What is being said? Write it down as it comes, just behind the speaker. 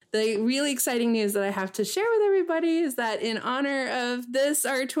The really exciting news that I have to share with everybody is that in honor of this,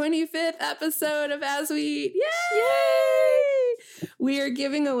 our 25th episode of As We Eat, yay! We are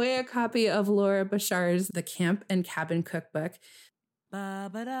giving away a copy of Laura Bashar's The Camp and Cabin Cookbook.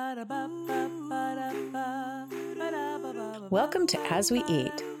 Welcome to As We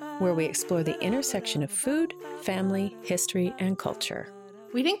Eat, where we explore the intersection of food, family, history, and culture.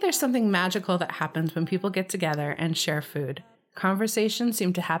 We think there's something magical that happens when people get together and share food. Conversations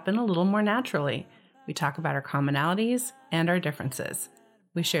seem to happen a little more naturally. We talk about our commonalities and our differences.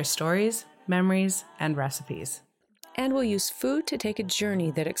 We share stories, memories, and recipes. And we'll use food to take a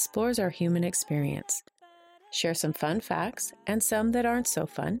journey that explores our human experience. Share some fun facts and some that aren't so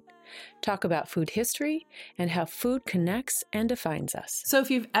fun. Talk about food history and how food connects and defines us. So if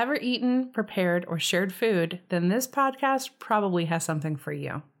you've ever eaten, prepared, or shared food, then this podcast probably has something for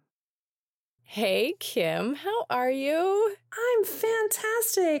you. Hey, Kim, how are you? I'm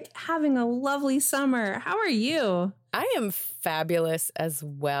fantastic. Having a lovely summer. How are you? I am fabulous as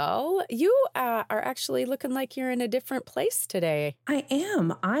well. You are actually looking like you're in a different place today. I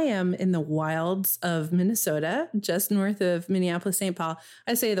am. I am in the wilds of Minnesota, just north of Minneapolis, St. Paul.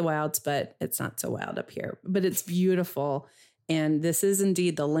 I say the wilds, but it's not so wild up here. But it's beautiful. And this is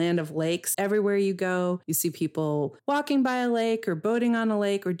indeed the land of lakes. Everywhere you go, you see people walking by a lake or boating on a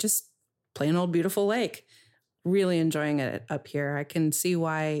lake or just plain old beautiful lake. Really enjoying it up here. I can see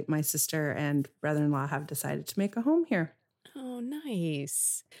why my sister and brother-in-law have decided to make a home here. Oh,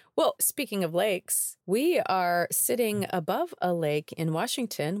 nice. Well, speaking of lakes, we are sitting above a lake in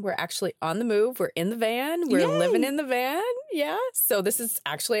Washington. We're actually on the move. We're in the van. We're living in the van. Yeah. So this is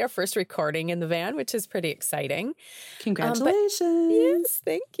actually our first recording in the van, which is pretty exciting. Congratulations. Yes,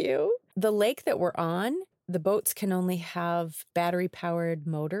 thank you. The lake that we're on, the boats can only have battery-powered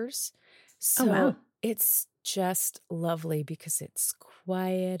motors. So it's just lovely because it's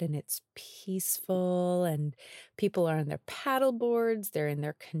quiet and it's peaceful and people are on their paddle boards, they're in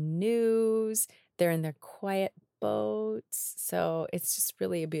their canoes, they're in their quiet boats. So it's just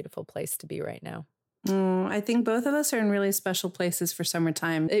really a beautiful place to be right now. I think both of us are in really special places for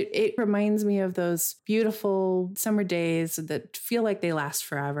summertime. It reminds me of those beautiful summer days that feel like they last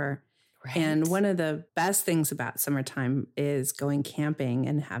forever. Right. And one of the best things about summertime is going camping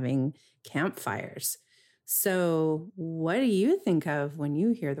and having campfires. So what do you think of when you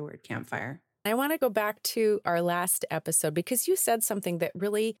hear the word campfire? I want to go back to our last episode because you said something that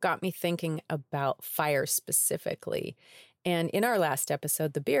really got me thinking about fire specifically. And in our last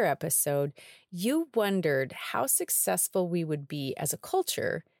episode, the beer episode, you wondered how successful we would be as a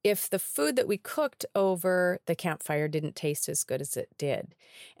culture if the food that we cooked over the campfire didn't taste as good as it did.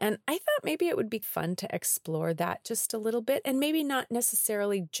 And I thought maybe it would be fun to explore that just a little bit, and maybe not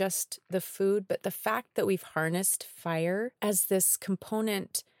necessarily just the food, but the fact that we've harnessed fire as this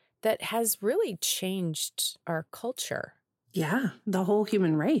component that has really changed our culture. Yeah, the whole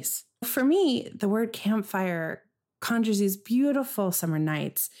human race. For me, the word campfire conjures these beautiful summer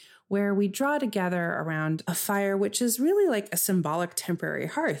nights where we draw together around a fire, which is really like a symbolic temporary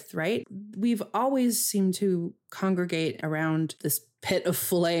hearth, right? We've always seemed to congregate around this pit of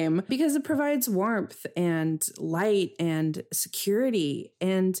flame because it provides warmth and light and security.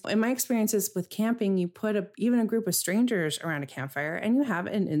 And in my experiences with camping, you put even a group of strangers around a campfire and you have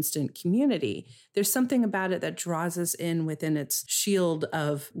an instant community. There's something about it that draws us in within its shield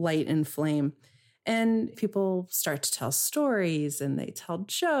of light and flame. And people start to tell stories and they tell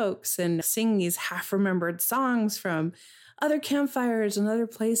jokes and sing these half-remembered songs from other campfires and other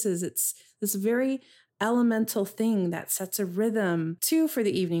places. It's this very elemental thing that sets a rhythm, too, for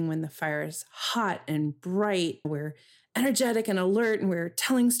the evening when the fire is hot and bright. We're energetic and alert and we're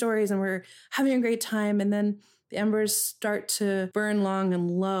telling stories and we're having a great time. And then the embers start to burn long and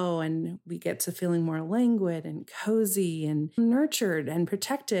low and we get to feeling more languid and cozy and nurtured and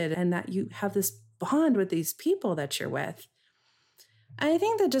protected, and that you have this bond with these people that you're with. I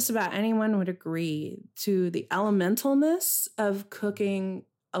think that just about anyone would agree to the elementalness of cooking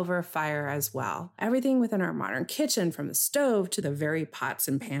over a fire as well. Everything within our modern kitchen, from the stove to the very pots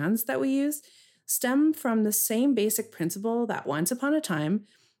and pans that we use, stem from the same basic principle that once upon a time,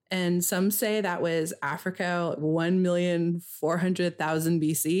 and some say that was Africa 1,400,000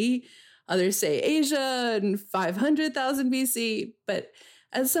 BC, others say Asia and 500,000 BC, but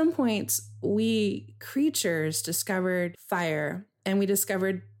at some point, we creatures discovered fire, and we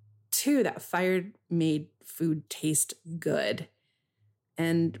discovered, too, that fire made food taste good.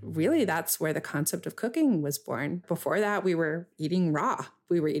 And really, that's where the concept of cooking was born. Before that, we were eating raw.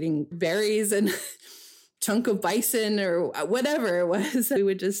 We were eating berries and chunk of bison or whatever it was. We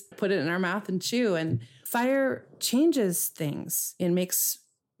would just put it in our mouth and chew. And fire changes things. It makes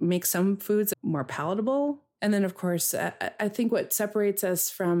make some foods more palatable. And then, of course, I think what separates us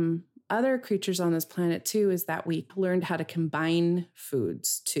from other creatures on this planet, too, is that we learned how to combine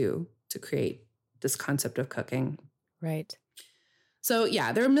foods, too, to create this concept of cooking. Right. So,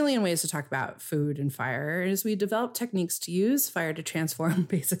 yeah, there are a million ways to talk about food and fire. As we develop techniques to use fire to transform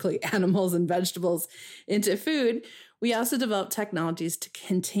basically animals and vegetables into food, we also develop technologies to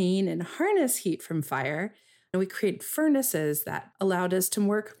contain and harness heat from fire. And we create furnaces that allowed us to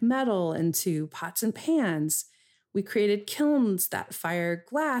work metal into pots and pans. We created kilns that fire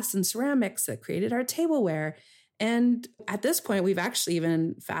glass and ceramics that created our tableware. And at this point, we've actually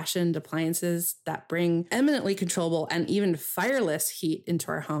even fashioned appliances that bring eminently controllable and even fireless heat into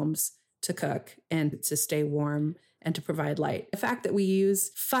our homes to cook and to stay warm and to provide light. The fact that we use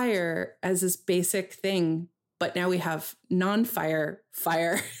fire as this basic thing, but now we have non-fire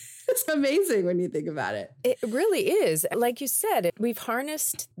fire. It's amazing when you think about it. It really is. Like you said, we've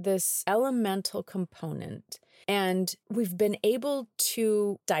harnessed this elemental component and we've been able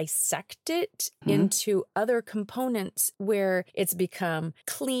to dissect it into other components where it's become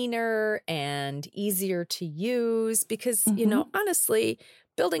cleaner and easier to use because, you know, honestly,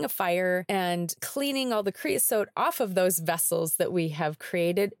 building a fire and cleaning all the creosote off of those vessels that we have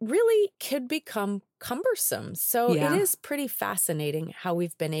created really could become cumbersome. So it is pretty fascinating how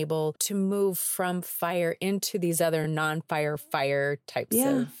we've been able to move from fire into these other non-fire fire types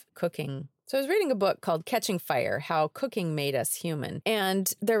of cooking. So I was reading a book called Catching Fire, How Cooking Made Us Human.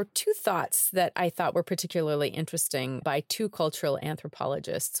 And there were two thoughts that I thought were particularly interesting by two cultural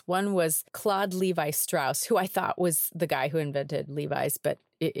anthropologists. One was Claude Lévi-Strauss, who I thought was the guy who invented Levi's, but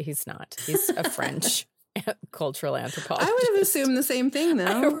he's not. He's a French cultural anthropologist. I would have assumed the same thing,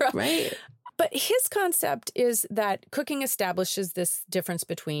 though. Right. But his concept is that cooking establishes this difference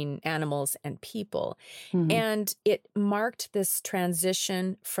between animals and people. And it marked this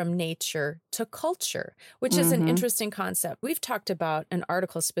transition from nature to culture, which is an interesting concept. We've talked about an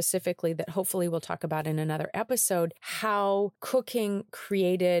article specifically that hopefully we'll talk about in another episode, how cooking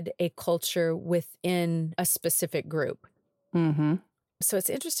created a culture within a specific group. So it's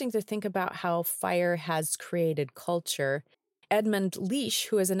interesting to think about how fire has created culture. Edmund Leach,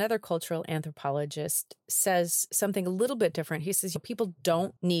 who is another cultural anthropologist, says something a little bit different. He says people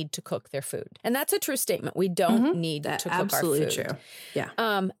don't need to cook their food. And that's a true statement. We don't need to cook our food. Absolutely true.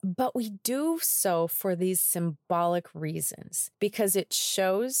 Yeah. But we do so for these symbolic reasons because it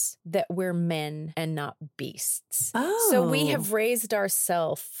shows that we're men and not beasts. Oh. So we have raised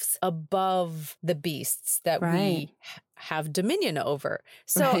ourselves above the beasts that we have dominion over.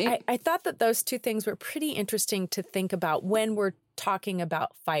 So I thought that those two things were pretty interesting to think about when we're talking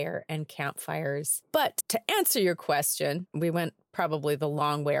about fire and campfires. But to answer your question, we went probably the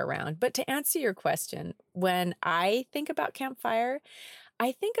long way around, but to answer your question, when I think about campfire,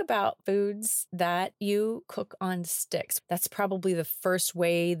 I think about foods that you cook on sticks. That's probably the first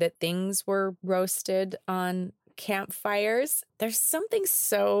way that things were roasted on campfires. There's something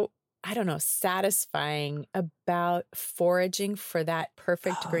so satisfying about foraging for that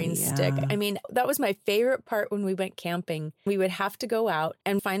perfect green stick. I mean, that was my favorite part when we went camping. We would have to go out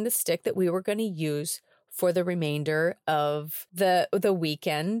and find the stick that we were going to use for the remainder of the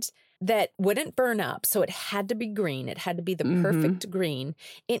weekend that wouldn't burn up. So it had to be green. It had to be the perfect green.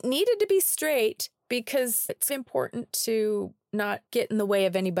 It needed to be straight because it's important to not get in the way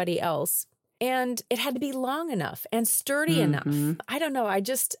of anybody else. And it had to be long enough and sturdy enough. I don't know.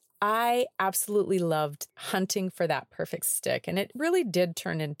 I absolutely loved hunting for that perfect stick. And it really did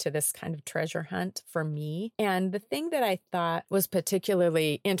turn into this kind of treasure hunt for me. And the thing that I thought was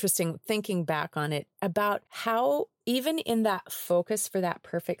particularly interesting, thinking back on it, about how even in that focus for that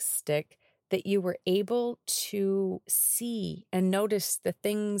perfect stick, that you were able to see and notice the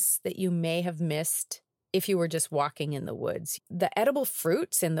things that you may have missed if you were just walking in the woods. The edible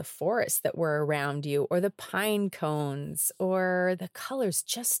fruits in the forest that were around you, or the pine cones, or the colors,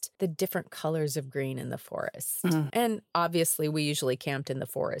 just the different colors of green in the forest. And obviously, we usually camped in the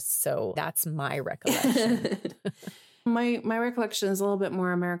forest, so that's my recollection. My recollection is a little bit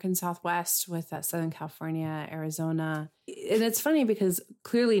more American Southwest with Southern California, Arizona. And it's funny because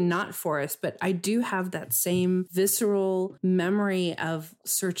clearly not forest, but I do have that same visceral memory of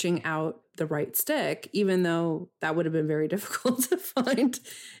searching out the right stick, even though that would have been very difficult to find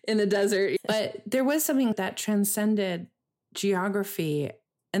in the desert. But there was something that transcended geography,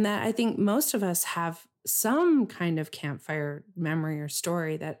 and that I think most of us have some kind of campfire memory or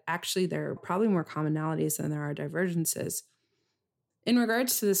story that actually there are probably more commonalities than there are divergences. In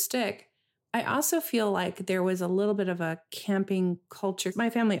regards to the stick, I also feel like there was a little bit of a camping culture. My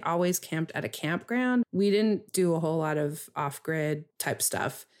family always camped at a campground. We didn't do a whole lot of off-grid type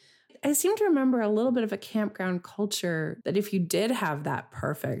stuff. I seem to remember a little bit of a campground culture that if you did have that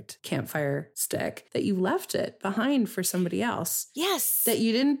perfect campfire stick, that you left it behind for somebody else. Yes. That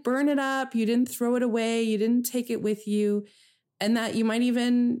you didn't burn it up, you didn't throw it away, you didn't take it with you. And that you might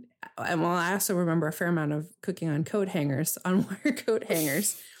even, well, I also remember a fair amount of cooking on coat hangers, on wire coat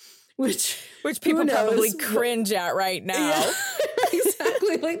hangers, which people probably cringe at right now. Yeah,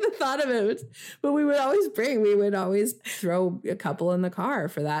 exactly. Like the thought of it. But we would always throw a couple in the car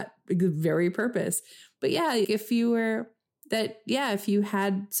for that very purpose. But yeah, if you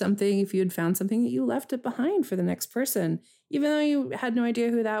had something, if you had found something, you left it behind for the next person, even though you had no idea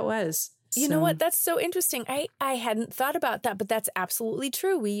who that was. You know what? That's so interesting. I hadn't thought about that, but that's absolutely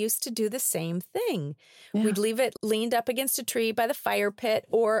true. We used to do the same thing. Yeah. We'd leave it leaned up against a tree by the fire pit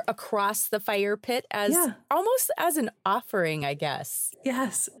or across the fire pit as almost as an offering, I guess.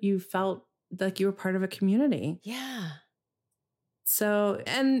 Yes. You felt like you were part of a community. Yeah. So,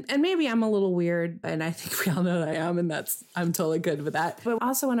 and maybe I'm a little weird, and I think we all know that I am, and I'm totally good with that. But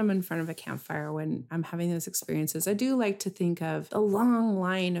also when I'm in front of a campfire, when I'm having those experiences, I do like to think of the long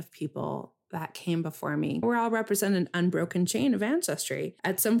line of people that came before me. We're all represent an unbroken chain of ancestry.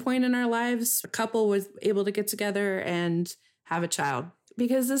 At some point in our lives, a couple was able to get together and have a child.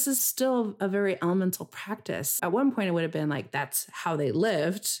 Because this is still a very elemental practice. At one point, it would have been like, that's how they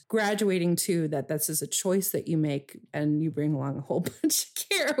lived. Graduating to that, this is a choice that you make and you bring along a whole bunch of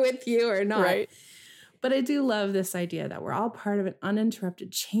care with you or not. Right. But I do love this idea that we're all part of an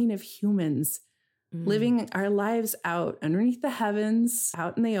uninterrupted chain of humans living our lives out underneath the heavens,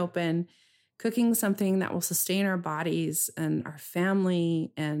 out in the open, cooking something that will sustain our bodies and our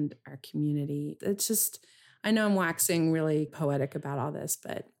family and our community. It's just... I know I'm waxing really poetic about all this,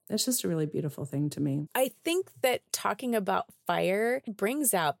 but it's just a really beautiful thing to me. I think that talking about fire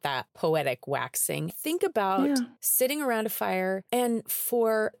brings out that poetic waxing. Think about sitting around a fire, and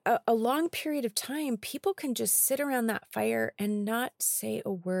for a long period of time, people can just sit around that fire and not say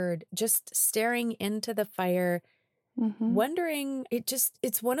a word, just staring into the fire, wondering.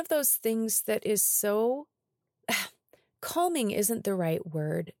 It's one of those things that is so... calming isn't the right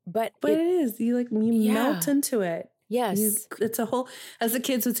word, but it is. You melt into it. Yes. It's a whole, as the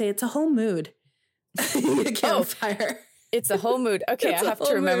kids would say, it's a whole mood. A campfire. It's a whole mood. Okay, I have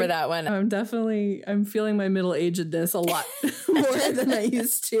to remember that one. I'm feeling my middle-agedness a lot more than I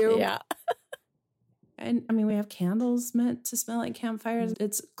used to. Yeah. And I mean, we have candles meant to smell like campfires.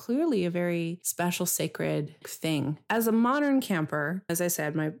 It's clearly a very special, sacred thing. As a modern camper, as I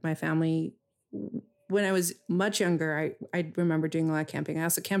said, my family... When I was much younger, I remember doing a lot of camping. I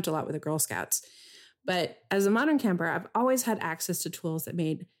also camped a lot with the Girl Scouts. But as a modern camper, I've always had access to tools that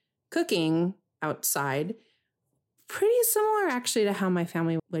made cooking outside pretty similar, actually, to how my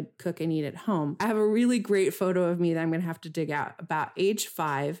family would cook and eat at home. I have a really great photo of me that I'm going to have to dig out. About age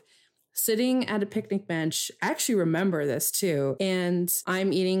 5, sitting at a picnic bench. I actually remember this too. And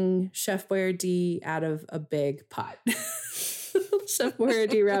I'm eating Chef Boyardee out of a big pot. Chef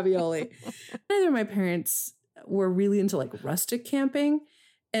Boyardee ravioli. Neither of my parents were really into like rustic camping.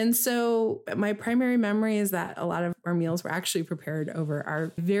 And so my primary memory is that a lot of our meals were actually prepared over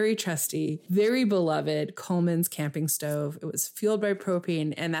our very trusty, very beloved Coleman's camping stove. It was fueled by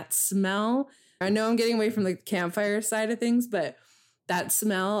propane, and that smell, I know I'm getting away from the campfire side of things, but that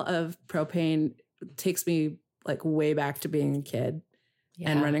smell of propane takes me like way back to being a kid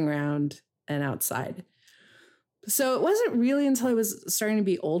and running around and outside. So it wasn't really until I was starting to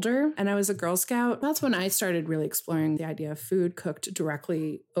be older and I was a Girl Scout. That's when I started really exploring the idea of food cooked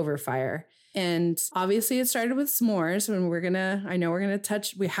directly over fire. And obviously it started with s'mores, and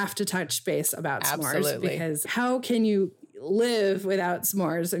we have to touch base about s'mores, because how can you live without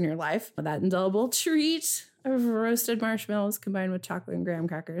s'mores in your life? That indelible treat of roasted marshmallows combined with chocolate and graham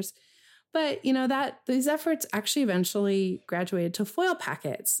crackers. But, these efforts actually eventually graduated to foil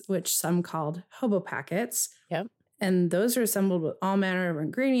packets, which some called hobo packets. Yep. And those are assembled with all manner of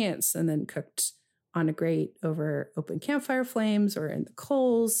ingredients and then cooked on a grate over open campfire flames or in the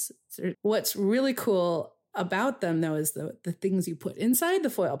coals. So what's really cool about them, though, is the things you put inside the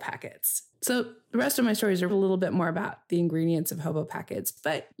foil packets. So the rest of my stories are a little bit more about the ingredients of hobo packets.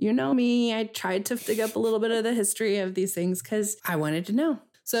 But you know me, I tried to dig up a little bit of the history of these things because I wanted to know.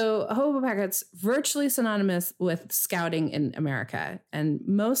 So hobo packets, virtually synonymous with scouting in America, and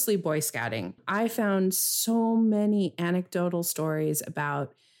mostly Boy Scouting. I found so many anecdotal stories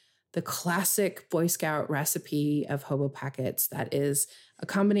about the classic Boy Scout recipe of hobo packets. That is a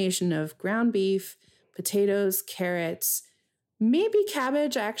combination of ground beef, potatoes, carrots, Maybe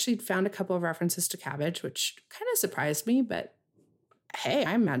cabbage. I actually found a couple of references to cabbage, which kind of surprised me, but hey,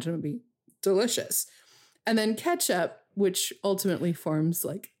 I imagine it would be delicious. And then ketchup, which ultimately forms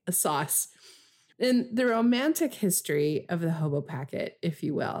like a sauce. And the romantic history of the hobo packet, if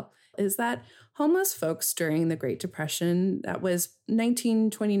you will, is that homeless folks during the Great Depression, that was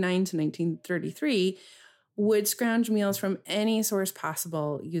 1929 to 1933, would scrounge meals from any source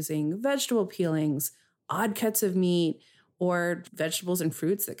possible using vegetable peelings, odd cuts of meat, or vegetables and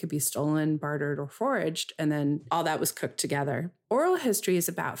fruits that could be stolen, bartered, or foraged, and then all that was cooked together. Oral histories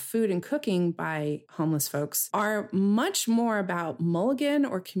about food and cooking by homeless folks are much more about mulligan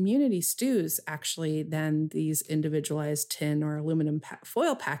or community stews, actually, than these individualized tin or aluminum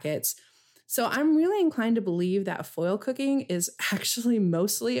foil packets. So I'm really inclined to believe that foil cooking is actually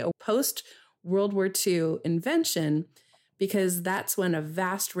mostly a post-World War II invention, because that's when a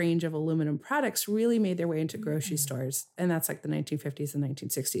vast range of aluminum products really made their way into grocery stores. And that's like the 1950s and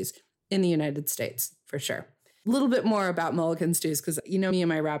 1960s in the United States, for sure. A little bit more about mulligan stews, because you know me and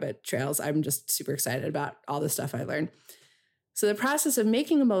my rabbit trails. I'm just super excited about all the stuff I learned. So the process of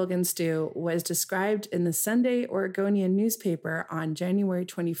making a mulligan stew was described in the Sunday Oregonian newspaper on January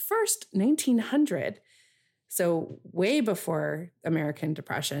 21st, 1900. So way before American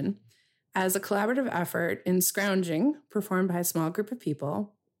Depression, as a collaborative effort in scrounging performed by a small group of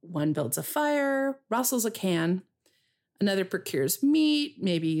people. One builds a fire, rustles a can, another procures meat,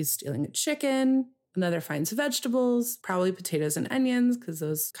 maybe stealing a chicken, another finds vegetables, probably potatoes and onions, because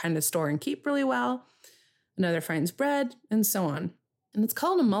those kind of store and keep really well. Another finds bread, and so on. And it's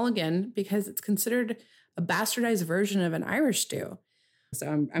called a mulligan because it's considered a bastardized version of an Irish stew. So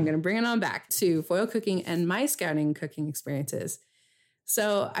I'm going to bring it on back to foil cooking and my scouting cooking experiences.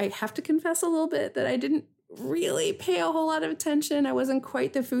 So I have to confess a little bit that I didn't really pay a whole lot of attention. I wasn't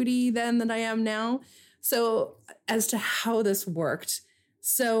quite the foodie then that I am now. So as to how this worked.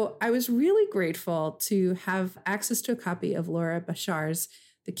 So I was really grateful to have access to a copy of Laura Bashar's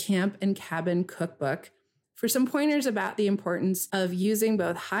The Camp and Cabin Cookbook for some pointers about the importance of using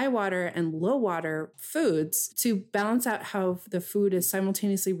both high water and low water foods to balance out how the food is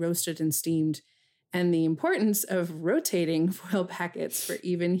simultaneously roasted and steamed, and the importance of rotating foil packets for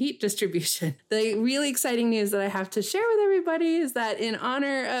even heat distribution. The really exciting news that I have to share with everybody is that in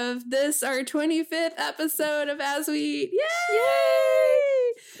honor of this, our 25th episode of As We Eat,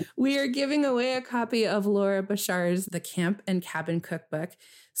 yay! We are giving away a copy of Laura Bashar's The Camp and Cabin Cookbook.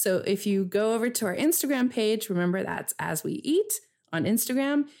 So if you go over to our Instagram page, remember that's As We Eat on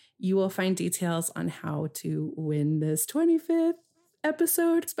Instagram, you will find details on how to win this 25th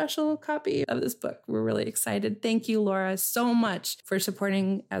episode special copy of this book. We're really excited. Thank you, Laura, so much for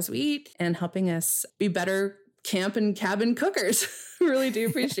supporting As We Eat and helping us be better camp and cabin cookers. Really do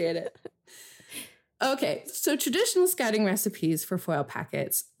appreciate it. Okay, so traditional scouting recipes for foil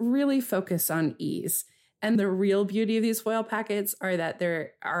packets really focus on ease. And the real beauty of these foil packets are that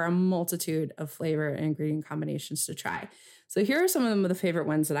there are a multitude of flavor and ingredient combinations to try. So here are some of the favorite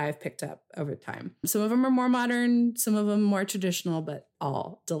ones that I've picked up over time. Some of them are more modern, some of them more traditional, but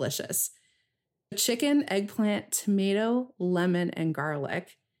all delicious. Chicken, eggplant, tomato, lemon, and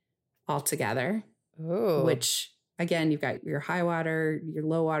garlic all together. Ooh. Which, again, you've got your high water, your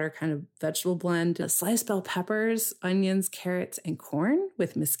low water kind of vegetable blend, sliced bell peppers, onions, carrots, and corn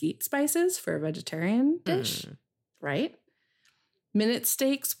with mesquite spices for a vegetarian dish, right? Minute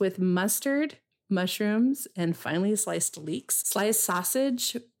steaks with mustard, mushrooms, and finely sliced leeks, sliced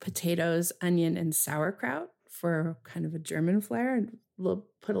sausage, potatoes, onion, and sauerkraut for kind of a German flair. And we'll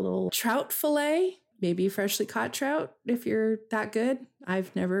put a little trout fillet, maybe freshly caught trout if you're that good.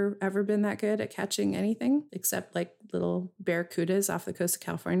 I've never, ever been that good at catching anything except like little barracudas off the coast of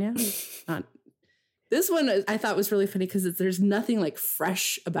California. This one I thought was really funny because there's nothing like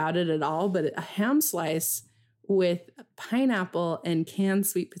fresh about it at all, but a ham slice with pineapple and canned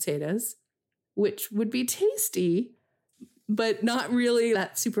sweet potatoes, which would be tasty, but not really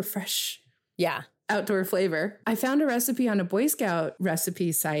that super fresh outdoor flavor. I found a recipe on a Boy Scout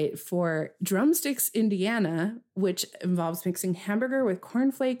recipe site for Drumsticks, Indiana, which involves mixing hamburger with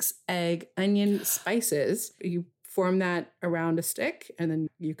cornflakes, egg, onion, spices. You form that around a stick, and then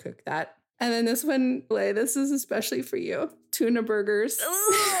you cook that. And then this one, this is especially for you. Tuna burgers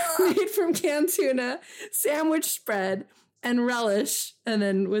made from canned tuna, sandwich spread, and relish, and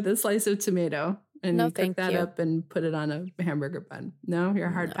then with a slice of tomato. And you cook that up and put it on a hamburger bun. No, you're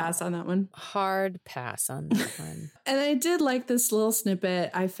a hard pass on that one? Hard pass on that one. And I did like this little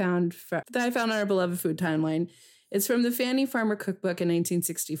snippet I found on our beloved food timeline. It's from the Fanny Farmer Cookbook in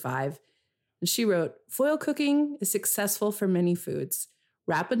 1965. And she wrote, "Foil cooking is successful for many foods.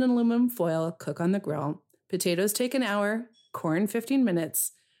 Wrap in aluminum foil, cook on the grill. Potatoes take an hour. corn 15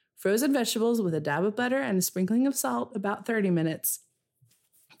 minutes, frozen vegetables with a dab of butter and a sprinkling of salt about 30 minutes.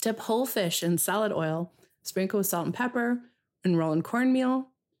 Dip whole fish in salad oil, sprinkle with salt and pepper, and roll in cornmeal.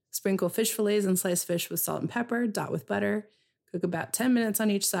 Sprinkle fish fillets and sliced fish with salt and pepper, dot with butter. Cook about 10 minutes on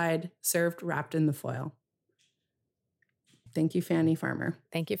each side, served wrapped in the foil. Thank you, Fanny Farmer.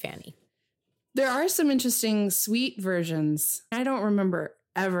 Thank you, Fanny. There are some interesting sweet versions. I don't remember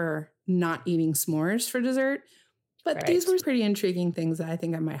ever not eating s'mores for dessert, but these were pretty intriguing things that I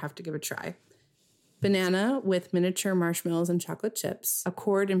think I might have to give a try. Banana with miniature marshmallows and chocolate chips, a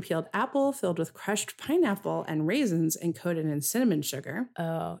cored and peeled apple filled with crushed pineapple and raisins and coated in cinnamon sugar.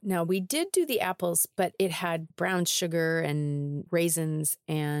 Oh, now we did do the apples, but it had brown sugar and raisins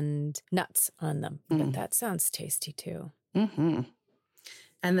and nuts on them. But that sounds tasty too. Mm-hmm.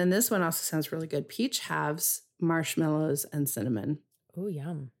 And then this one also sounds really good. Peach halves, marshmallows, and cinnamon. Oh,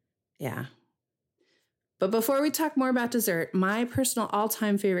 yum. Yeah. But before we talk more about dessert, my personal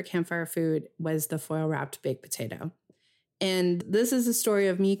all-time favorite campfire food was the foil-wrapped baked potato. And this is a story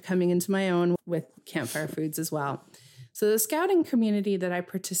of me coming into my own with campfire foods as well. So the scouting community that I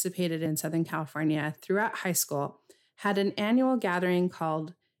participated in Southern California throughout high school had an annual gathering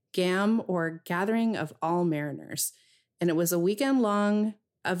called GAM, or Gathering of All Mariners. And it was a weekend-long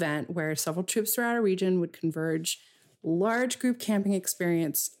event where several troops throughout our region would converge, large group camping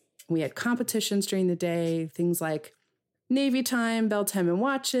experience. We had competitions during the day, things like Navy time, bell time and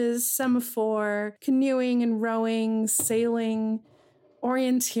watches, semaphore, canoeing and rowing, sailing,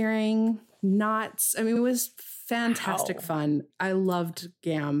 orienteering, knots. I mean, it was fantastic fun. I loved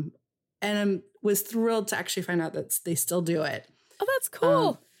GAM, and I was thrilled to actually find out that they still do it. Oh, that's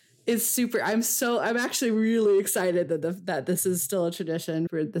cool. It's super. I'm actually really excited that this is still a tradition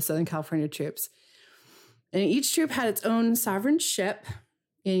for the Southern California troops. And each troop had its own sovereign ship,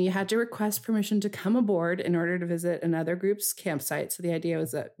 and you had to request permission to come aboard in order to visit another group's campsite. So the idea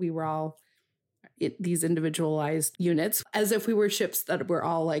was that we were all these individualized units, as if we were ships that were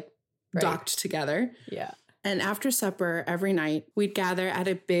all like docked together. Yeah. And after supper every night, we'd gather at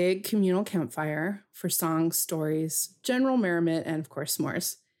a big communal campfire for songs, stories, general merriment, and of course,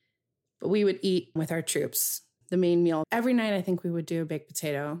 s'mores. But we would eat with our troops. The main meal every night, I think we would do a baked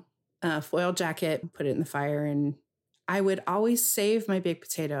potato, a foil jacket, put it in the fire, and I would always save my baked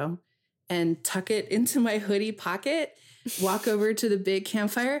potato and tuck it into my hoodie pocket, walk over to the big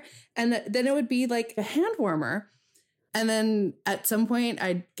campfire, and then it would be like a hand warmer. And then at some point,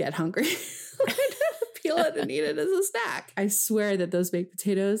 I'd get hungry. I'd peel it and eat it as a snack. I swear that those baked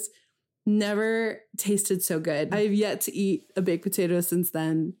potatoes never tasted so good. I've yet to eat a baked potato since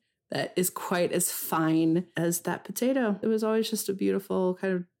then that is quite as fine as that potato. It was always just a beautiful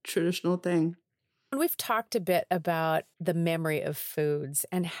kind of traditional thing. We've talked a bit about the memory of foods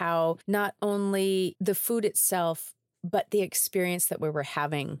and how not only the food itself, but the experience that we were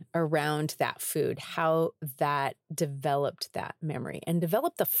having around that food, how that developed that memory and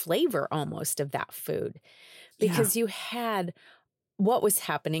developed the flavor almost of that food, because you had what was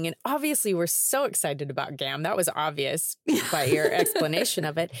happening. And obviously we're so excited about GAM. That was obvious by your explanation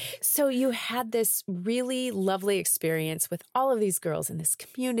of it. So you had this really lovely experience with all of these girls in this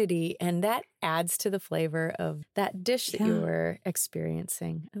community, and that adds to the flavor of that dish that you were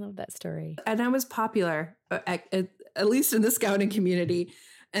experiencing. I love that story. And I was popular, at least in the scouting community,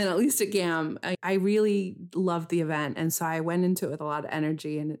 and at least at GAM. I really loved the event. And so I went into it with a lot of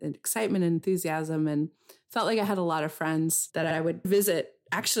energy and excitement and enthusiasm, and felt like I had a lot of friends that I would visit.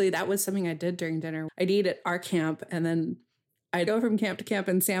 Actually, that was something I did during dinner. I'd eat at our camp, and then I'd go from camp to camp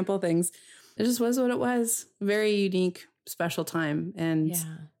and sample things. It just was what it was. Very unique, special time. And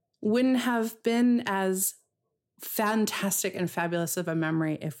wouldn't have been as fantastic and fabulous of a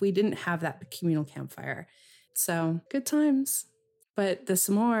memory if we didn't have that communal campfire. So good times. But the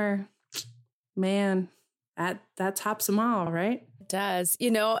s'more, man, that tops them all, right? It does.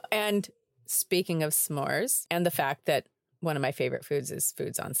 You know, and speaking of s'mores and the fact that one of my favorite foods is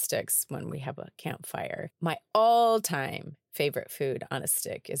foods on sticks when we have a campfire, my all-time favorite food on a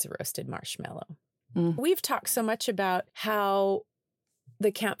stick is a roasted marshmallow. We've talked so much about how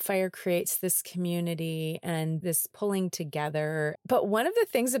the campfire creates this community and this pulling together. But one of the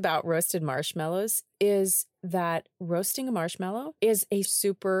things about roasted marshmallows is that roasting a marshmallow is a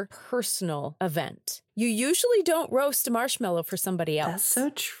super personal event. You usually don't roast a marshmallow for somebody else. That's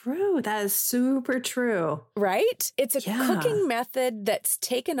so true. That is super true. Right? It's a cooking method that's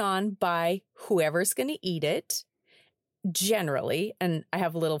taken on by whoever's going to eat it, generally. And I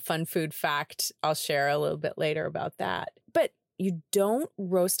have a little fun food fact I'll share a little bit later about that. But you don't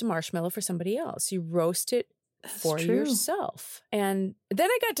roast a marshmallow for somebody else. You roast it for yourself. And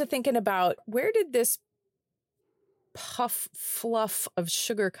then I got to thinking about, where did this puff fluff of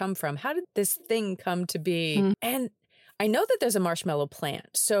sugar come from? How did this thing come to be? And I know that there's a marshmallow plant.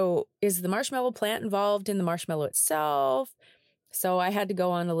 So is the marshmallow plant involved in the marshmallow itself? So I had to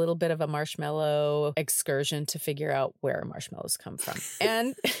go on a little bit of a marshmallow excursion to figure out where marshmallows come from.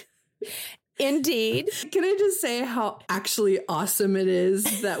 And indeed. Can I just say how actually awesome it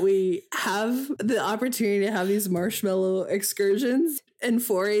is that we have the opportunity to have these marshmallow excursions and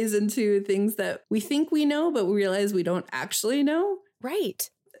forays into things that we think we know, but we realize we don't actually know? Right.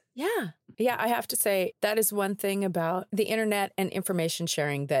 Yeah. Yeah, I have to say that is one thing about the internet and information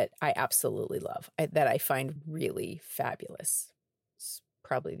sharing that I absolutely love, that I find really fabulous. It's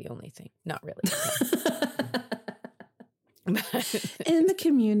probably the only thing. Not really. In the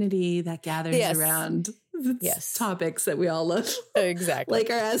community that gathers Yes. around Yes. topics that we all love. Exactly. Like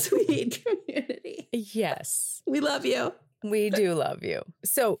our As We Eat community. Yes. We love you. We do love you.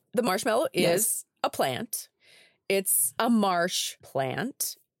 So the marshmallow is a plant. It's a marsh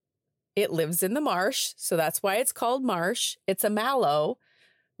plant. It lives in the marsh, so that's why it's called marsh. It's a mallow,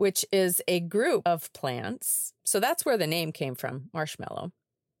 which is a group of plants. So that's where the name came from, marshmallow.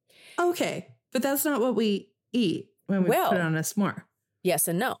 Okay, but that's not what we eat when we put it on a s'more. Yes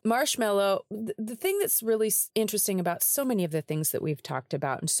and no. Marshmallow, the thing that's really interesting about so many of the things that we've talked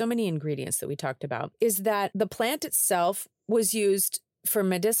about and so many ingredients that we talked about is that the plant itself was used for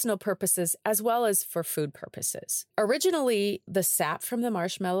medicinal purposes as well as for food purposes. Originally, the sap from the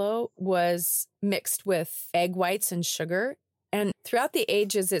marshmallow was mixed with egg whites and sugar. And throughout the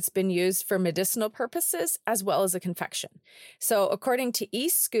ages, it's been used for medicinal purposes as well as a confection. So according to E.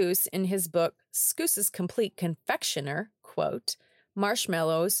 Scouse in his book, Scouse's Complete Confectioner, quote,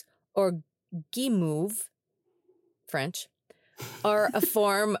 marshmallows or guimauve, French, are a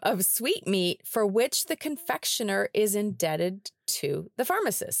form of sweetmeat for which the confectioner is indebted to the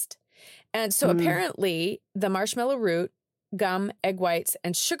pharmacist. And so apparently the marshmallow root, gum, egg whites,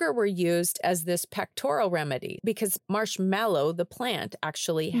 and sugar were used as this pectoral remedy because marshmallow, the plant,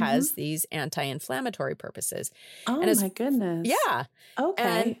 actually has these anti-inflammatory purposes. Oh, my goodness. Yeah. Okay.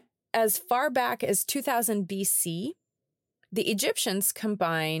 And as far back as 2000 BC, the Egyptians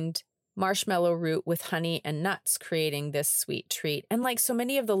combined marshmallow root with honey and nuts, creating this sweet treat. And like so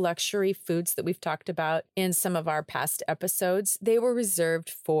many of the luxury foods that we've talked about in some of our past episodes, they were reserved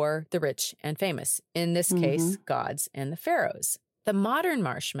for the rich and famous, in this case, gods and the pharaohs. The modern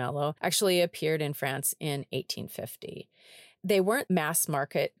marshmallow actually appeared in France in 1850. They weren't mass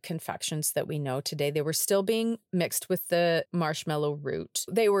market confections that we know today. They were still being mixed with the marshmallow root.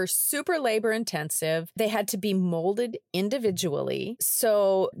 They were super labor intensive. They had to be molded individually.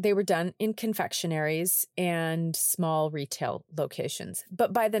 So they were done in confectionaries and small retail locations.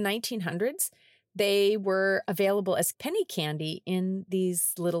 But by the 1900s, they were available as penny candy in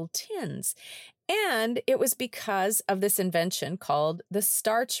these little tins. And it was because of this invention called the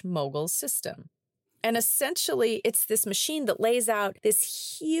starch mogul system. And essentially, it's this machine that lays out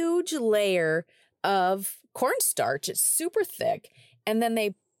this huge layer of cornstarch. It's super thick. And then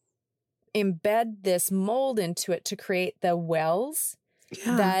they embed this mold into it to create the wells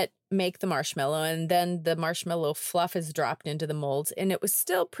that make the marshmallow. And then the marshmallow fluff is dropped into the molds. And it was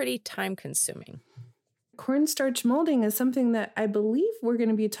still pretty time consuming. Cornstarch molding is something that I believe we're going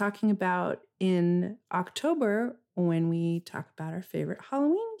to be talking about in October when we talk about our favorite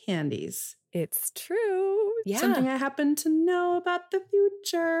Halloween candies. It's true. Yeah. Something I happen to know about the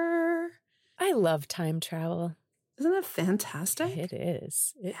future. I love time travel. Isn't that fantastic? It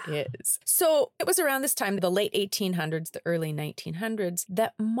is. It is. So it was around this time, the late 1800s, the early 1900s,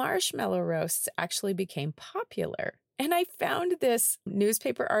 that marshmallow roasts actually became popular. And I found this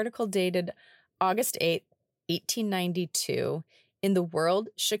newspaper article dated August 8th, 1892, in the World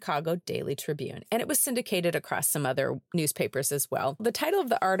Chicago Daily Tribune. And it was syndicated across some other newspapers as well. The title of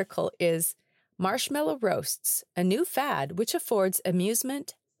the article is Marshmallow Roasts, a New Fad Which Affords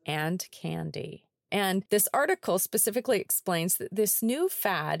Amusement and Candy. And this article specifically explains that this new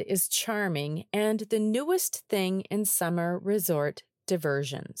fad is charming and the newest thing in summer resort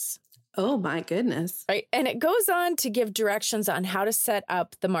diversions. Oh, my goodness. Right. And it goes on to give directions on how to set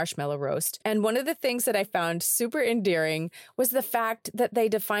up the marshmallow roast. And one of the things that I found super endearing was the fact that they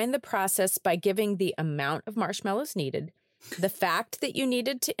defined the process by giving the amount of marshmallows needed, the fact that you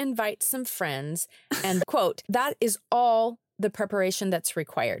needed to invite some friends, and, quote, that is all the preparation that's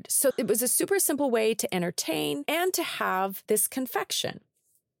required. So it was a super simple way to entertain and to have this confection.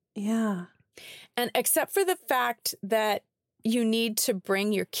 Yeah. And except for the fact that You need to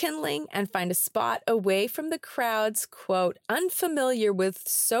bring your kindling and find a spot away from the crowds, quote, unfamiliar with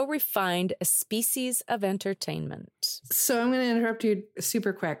so refined a species of entertainment. So I'm going to interrupt you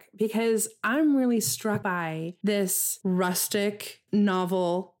super quick because I'm really struck by this rustic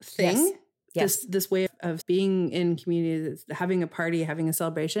novel thing. Yes. This way of being in community, having a party, having a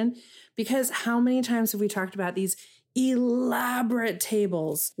celebration. Because how many times have we talked about these elaborate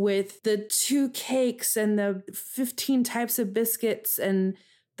tables with the 2 cakes and the 15 types of biscuits and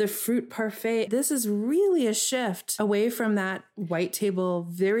the fruit parfait? This is really a shift away from that white table,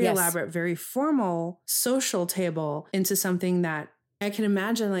 very elaborate, very formal social table into something that I can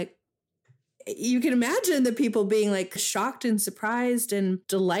imagine, like, you can imagine the people being like shocked and surprised and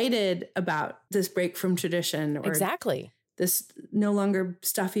delighted about this break from tradition. Or exactly. This no longer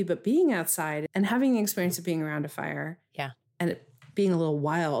stuffy, but being outside and having the experience of being around a fire. Yeah. And it being a little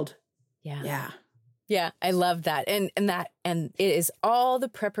wild. Yeah. Yeah. Yeah, I love that. And it is all the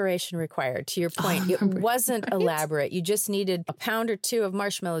preparation required. To your point, it wasn't elaborate. You just needed a pound or 2 of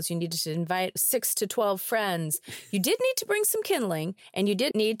marshmallows. You needed to invite 6 to 12 friends. You did need to bring some kindling, and you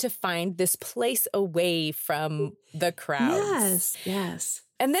did need to find this place away from the crowds. Yes.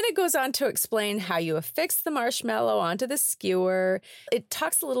 And then it goes on to explain how you affix the marshmallow onto the skewer. It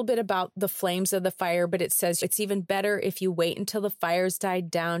talks a little bit about the flames of the fire, but it says it's even better if you wait until the fires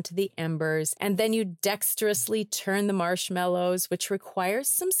died down to the embers. And then you dexterously turn the marshmallows, which requires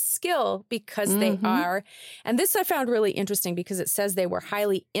some skill because they are. And this I found really interesting because it says they were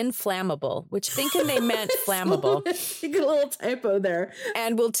highly inflammable, which thinking they meant flammable. You get a little typo there.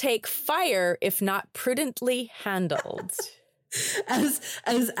 And will take fire if not prudently handled.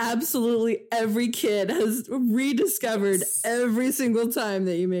 As absolutely every kid has rediscovered every single time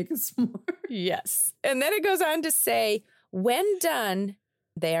that you make a s'more. Yes. And then it goes on to say, when done,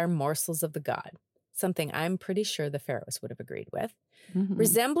 they are morsels of the god, something I'm pretty sure the pharaohs would have agreed with,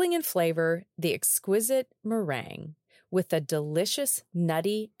 resembling in flavor the exquisite meringue with a delicious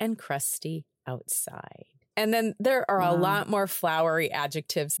nutty and crusty outside. And then there are a lot more flowery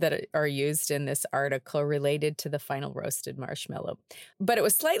adjectives that are used in this article related to the final roasted marshmallow. But it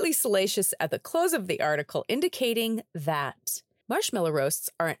was slightly salacious at the close of the article, indicating that marshmallow roasts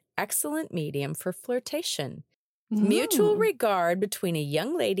are an excellent medium for flirtation. Mutual regard between a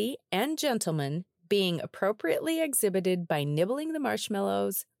young lady and gentleman being appropriately exhibited by nibbling the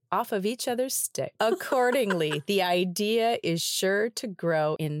marshmallows off of each other's stick. Accordingly, the idea is sure to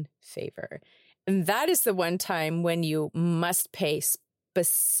grow in favor. And that is the one time when you must pay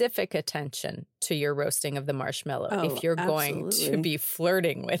specific attention to your roasting of the marshmallow if you're going to be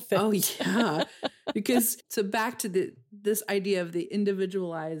flirting with it. Oh, yeah. Because so back to this idea of the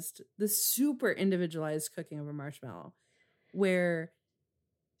super individualized cooking of a marshmallow,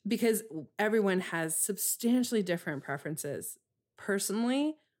 because everyone has substantially different preferences.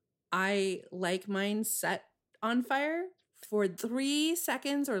 Personally, I like mine set on fire for 3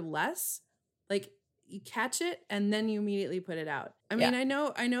 seconds or less. Like, you catch it and then you immediately put it out. I mean, I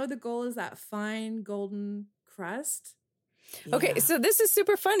know the goal is that fine golden crust. Yeah. Okay, so this is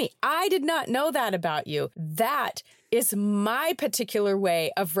super funny. I did not know that about you. That is my particular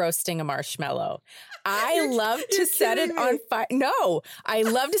way of roasting a marshmallow. I love to set it on fire. No, I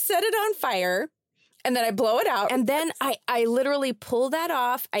love to set it on fire. And then I blow it out. And then I literally pull that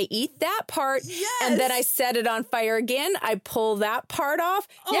off. I eat that part. Yes. And then I set it on fire again. I pull that part off.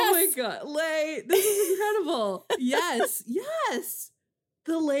 Oh my God. Lay, this is incredible. Yes.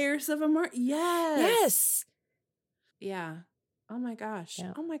 The layers of a Yes. Yeah. Oh my gosh.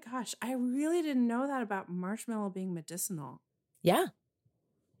 Yeah. Oh my gosh. I really didn't know that about marshmallow being medicinal. Yeah.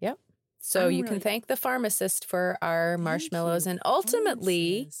 Yep. So you can thank the pharmacist for our marshmallows and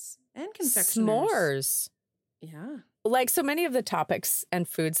ultimately... And confectioners. S'mores. Yeah. Like so many of the topics and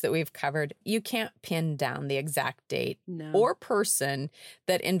foods that we've covered, you can't pin down the exact date or person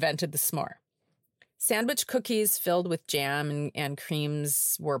that invented the s'more. Sandwich cookies filled with jam and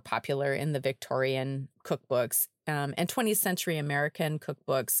creams were popular in the Victorian cookbooks. And 20th century American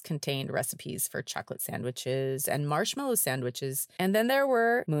cookbooks contained recipes for chocolate sandwiches and marshmallow sandwiches. And then there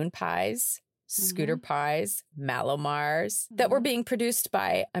were moon pies, scooter pies, Mallomars that were being produced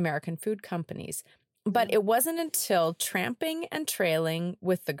by American food companies. But it wasn't until Tramping and Trailing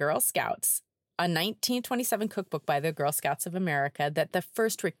with the Girl Scouts, a 1927 cookbook by the Girl Scouts of America, that the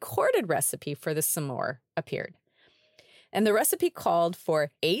first recorded recipe for the s'more appeared. And the recipe called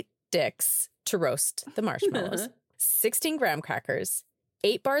for 8 dicks to roast the marshmallows, 16 graham crackers,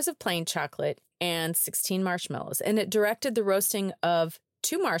 8 bars of plain chocolate, and 16 marshmallows. And it directed the roasting of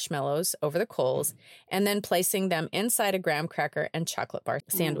 2 marshmallows over the coals and then placing them inside a graham cracker and chocolate bar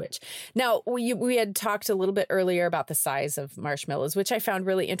sandwich. Now, we had talked a little bit earlier about the size of marshmallows, which I found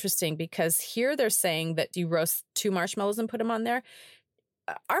really interesting because here they're saying that you roast 2 marshmallows and put them on there.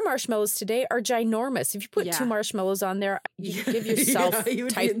 Our marshmallows today are ginormous. If you put 2 marshmallows on there, you give yourself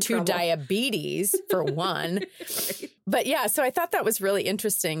type 2 diabetes for one. Right. But yeah, so I thought that was really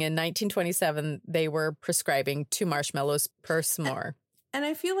interesting. In 1927, they were prescribing 2 marshmallows per s'more. And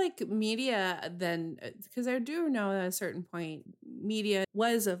I feel like media then, because I do know at a certain point, media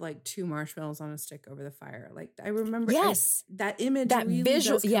was of like 2 marshmallows on a stick over the fire. Like I remember that image, that really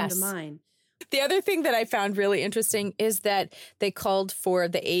visual does come to mind. The other thing that I found really interesting is that they called for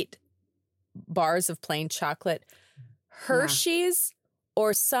the 8 bars of plain chocolate, Hershey's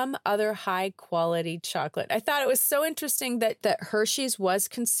or some other high quality chocolate. I thought it was so interesting that Hershey's was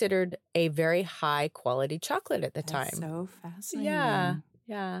considered a very high quality chocolate at the time. So fascinating.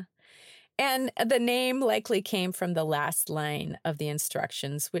 Yeah. And the name likely came from the last line of the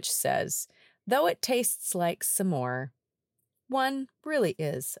instructions, which says, though it tastes like some more, one really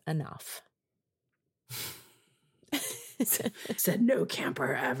is enough. Said no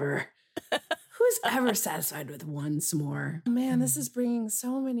camper ever. Who's ever satisfied with one s'more? Man, this is bringing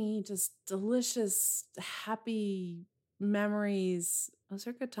so many just delicious, happy memories. Those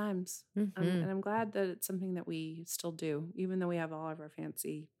are good times. And I'm glad that it's something that we still do, even though we have all of our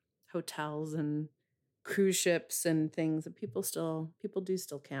fancy hotels and cruise ships and things that people do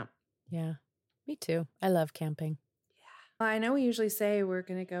still camp. Yeah, me too. I love camping. I know we usually say we're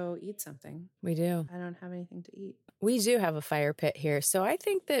going to go eat something. We do. I don't have anything to eat. We do have a fire pit here. So I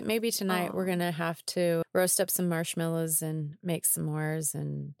think that maybe tonight we're going to have to roast up some marshmallows and make s'mores.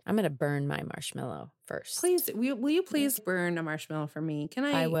 And I'm going to burn my marshmallow first. Please, will you please burn a marshmallow for me?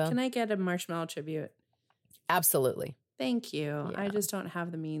 I will. Can I get a marshmallow tribute? Absolutely. Thank you. Yeah. I just don't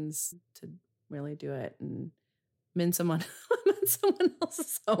have the means to really do it. And I'm in someone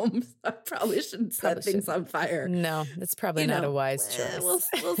else's home. So I probably shouldn't set things on fire. No, that's probably not a wise choice.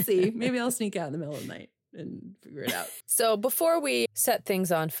 We'll see. Maybe I'll sneak out in the middle of the night and figure it out. So before we set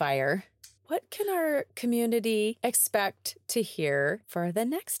things on fire, what can our community expect to hear for the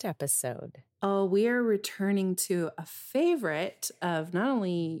next episode? Oh, we are returning to a favorite of not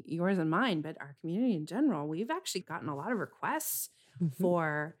only yours and mine, but our community in general. We've actually gotten a lot of requests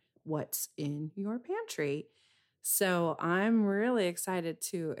for what's in your pantry. So I'm really excited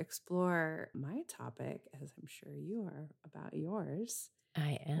to explore my topic, as I'm sure you are, about yours.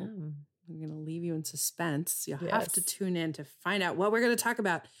 I am. I'm going to leave you in suspense. You'll have to tune in to find out what we're going to talk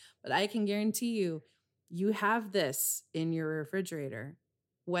about. But I can guarantee you, you have this in your refrigerator,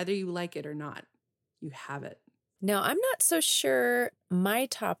 whether you like it or not. You have it. Now, I'm not so sure my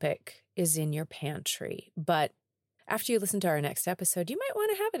topic is in your pantry, but after you listen to our next episode, you might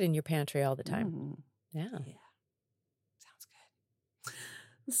want to have it in your pantry all the time. Yeah. Sounds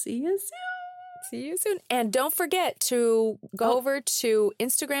good. See you soon. See you soon. And don't forget to go over to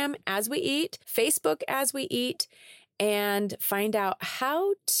Instagram As We Eat, Facebook As We Eat, and find out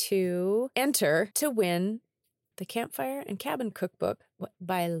how to enter to win the Campfire and Cabin Cookbook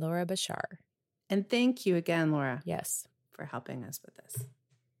by Laura Bashar. And thank you again, Laura. Yes. For helping us with this.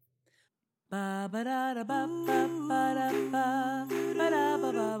 For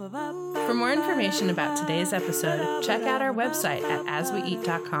more information about today's episode, check out our website at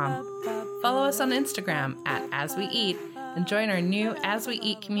asweeat.com. Follow us on Instagram at As We Eat and join our new As We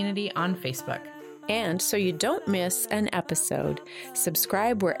Eat community on Facebook. And so you don't miss an episode,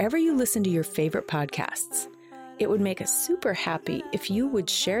 subscribe wherever you listen to your favorite podcasts. It would make us super happy if you would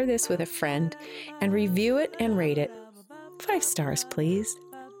share this with a friend and review it and rate it. 5 stars, please.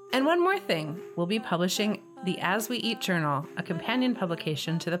 And one more thing, we'll be publishing the As We Eat Journal, a companion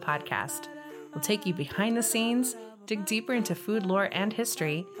publication to the podcast. We'll take you behind the scenes, dig deeper into food lore and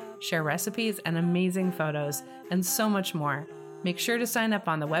history, share recipes and amazing photos, and so much more. Make sure to sign up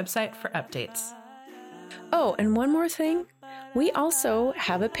on the website for updates. Oh, and one more thing. We also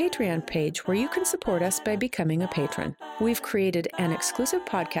have a Patreon page where you can support us by becoming a patron. We've created an exclusive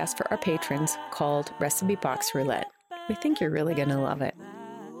podcast for our patrons called Recipe Box Roulette. We think you're really going to love it.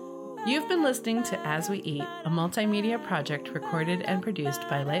 You've been listening to As We Eat, a multimedia project recorded and produced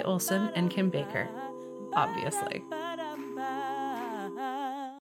by Leigh Olson and Kim Baker. Obviously.